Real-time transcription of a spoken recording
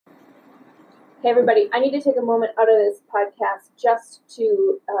Hey everybody, I need to take a moment out of this podcast just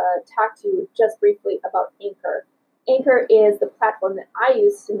to talk to you just briefly about Anchor. Anchor is the platform that I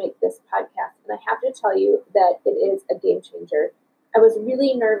use to make this podcast, and I have to tell you that it is a game changer. I was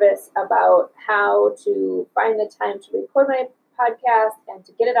really nervous about how to find the time to record my podcast and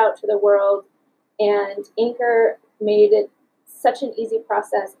to get it out to the world, and Anchor made it such an easy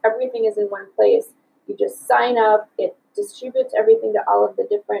process. Everything is in one place. You just sign up, it distributes everything to all of the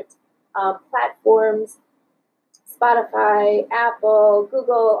different platforms, Spotify, Apple,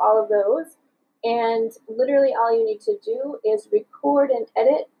 Google, all of those. And literally all you need to do is record and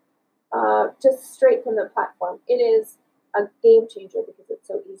edit just straight from the platform. It is a game changer because it's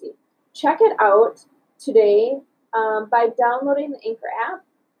so easy. Check it out today by downloading the Anchor app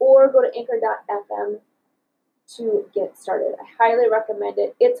or go to anchor.fm to get started. I highly recommend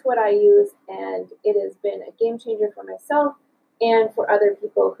it. It's what I use, and it has been a game changer for myself and for other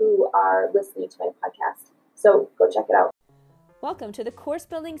people who are listening to my podcast. So go check it out. Welcome to the Course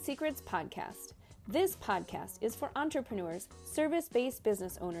Building Secrets Podcast. This podcast is for entrepreneurs, service-based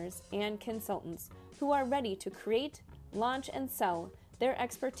business owners, and consultants who are ready to create, launch, and sell their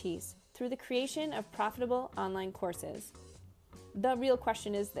expertise through the creation of profitable online courses. The real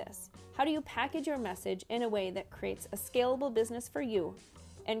question is this: how do you package your message in a way that creates a scalable business for you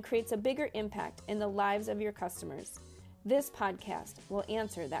and creates a bigger impact in the lives of your customers? This podcast will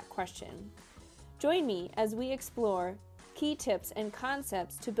answer that question. Join me as we explore key tips and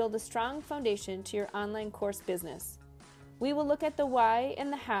concepts to build a strong foundation to your online course business. We will look at the why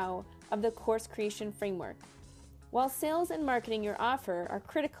and the how of the course creation framework. While sales and marketing your offer are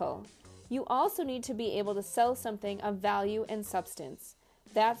critical, you also need to be able to sell something of value and substance.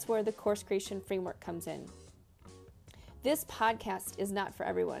 That's where the course creation framework comes in. This podcast is not for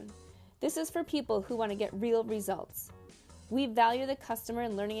everyone. This is for people who want to get real results. We value the customer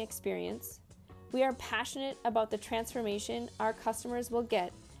and learning experience. We are passionate about the transformation our customers will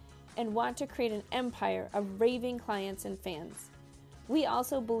get and want to create an empire of raving clients and fans. We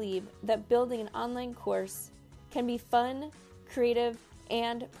also believe that building an online course can be fun, creative,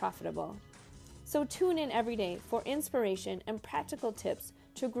 and profitable. So tune in every day for inspiration and practical tips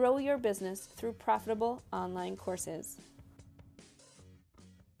to grow your business through profitable online courses.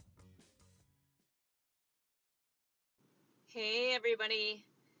 Hey everybody,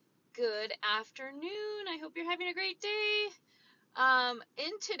 good afternoon. I hope you're having a great day.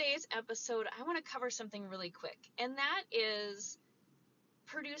 In today's episode, I want to cover something really quick, and that is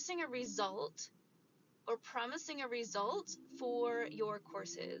producing a result or promising a result for your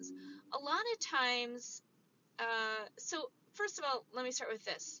courses. A lot of times, so first of all, let me start with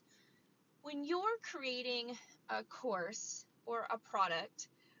this. When you're creating a course or a product,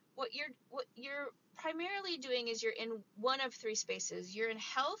 what you're primarily doing is you're in one of three spaces. You're in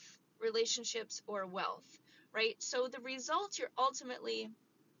health, relationships, or wealth, right? So the results you're ultimately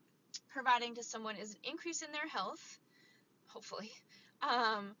providing to someone is an increase in their health, hopefully,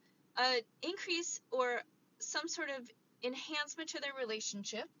 an increase or some sort of enhancement to their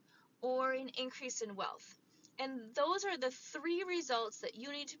relationship, or an increase in wealth. And those are the three results that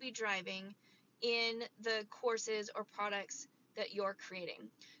you need to be driving in the courses or products that you're creating.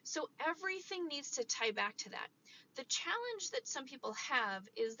 So everything needs to tie back to that. The challenge that some people have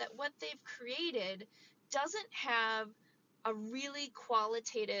is that what they've created doesn't have a really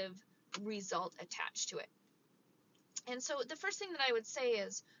qualitative result attached to it. And so the first thing that I would say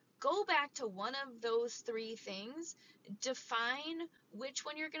is go back to one of those three things, define which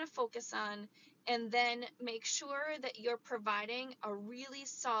one you're going to focus on, and then make sure that you're providing a really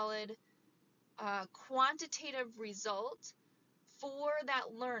solid quantitative result for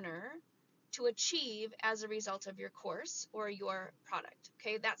that learner to achieve as a result of your course or your product.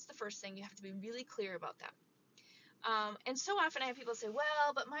 Okay, that's the first thing. You have to be really clear about that. And so often I have people say,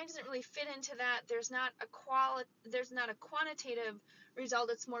 well, but mine doesn't really fit into that. There's not a quantitative result.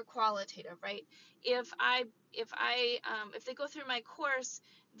 It's more qualitative, right? If they go through my course,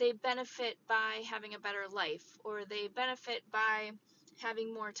 they benefit by having a better life, or they benefit by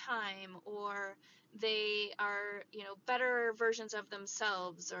having more time, or they are, better versions of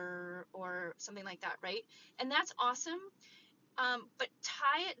themselves, or something like that, right? And that's awesome. But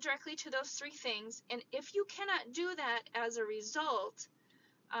tie it directly to those three things. And if you cannot do that as a result,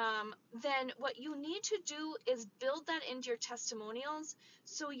 then what you need to do is build that into your testimonials,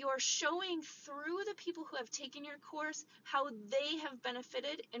 so you're showing through the people who have taken your course how they have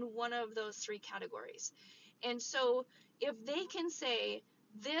benefited in one of those three categories. And so if they can say,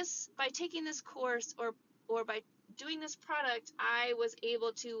 this, by taking this course or by doing this product, I was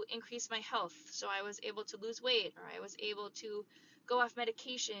able to increase my health, so I was able to lose weight, or I was able to go off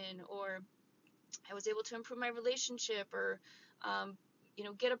medication, or I was able to improve my relationship, or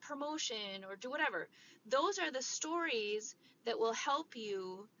get a promotion, or do whatever. Those are the stories that will help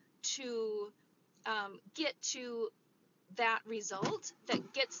you to get to that result,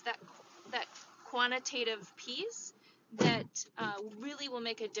 that gets that quantitative piece that really will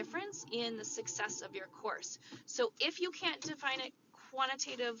make a difference in the success of your course. So if you can't define it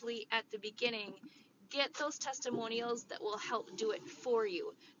quantitatively at the beginning, get those testimonials that will help do it for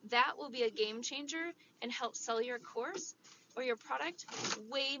you. That will be a game changer and help sell your course or your product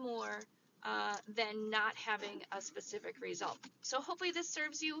way more than not having a specific result. So hopefully this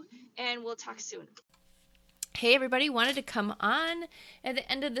serves you, and we'll talk soon. Hey everybody, wanted to come on at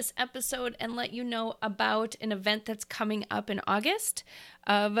the end of this episode and let you know about an event that's coming up in August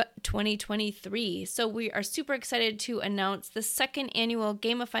of 2023. So we are super excited to announce the second annual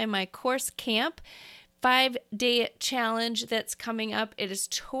Gamify My Course Camp 5-day challenge that's coming up. It is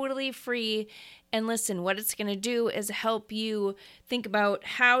totally free. And listen, what it's going to do is help you think about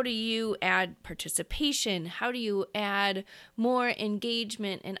how do you add participation? How do you add more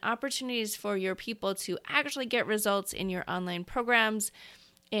engagement and opportunities for your people to actually get results in your online programs?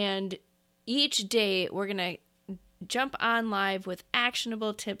 And each day we're going to jump on live with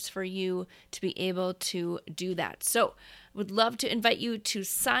actionable tips for you to be able to do that. So would love to invite you to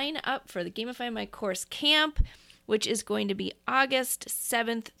sign up for the Gamify My Course Camp, which is going to be August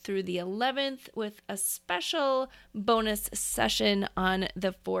 7th through the 11th, with a special bonus session on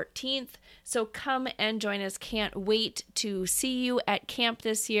the 14th. So come and join us. Can't wait to see you at camp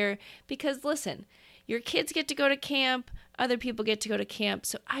this year, because listen, your kids get to go to camp, other people get to go to camp.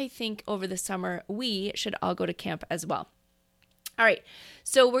 So I think over the summer, we should all go to camp as well. All right,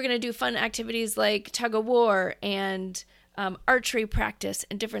 so we're going to do fun activities like tug of war and archery practice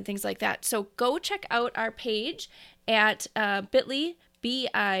and different things like that. So go check out our page at bit.ly,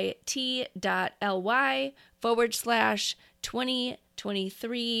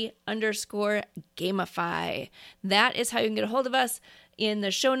 bit.ly/2023_gamify. That is how you can get a hold of us. In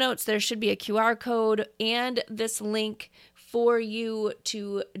the show notes, there should be a QR code and this link for you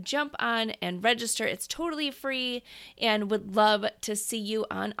to jump on and register. It's totally free, and would love to see you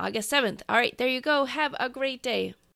on August 7th. All right, there you go. Have a great day.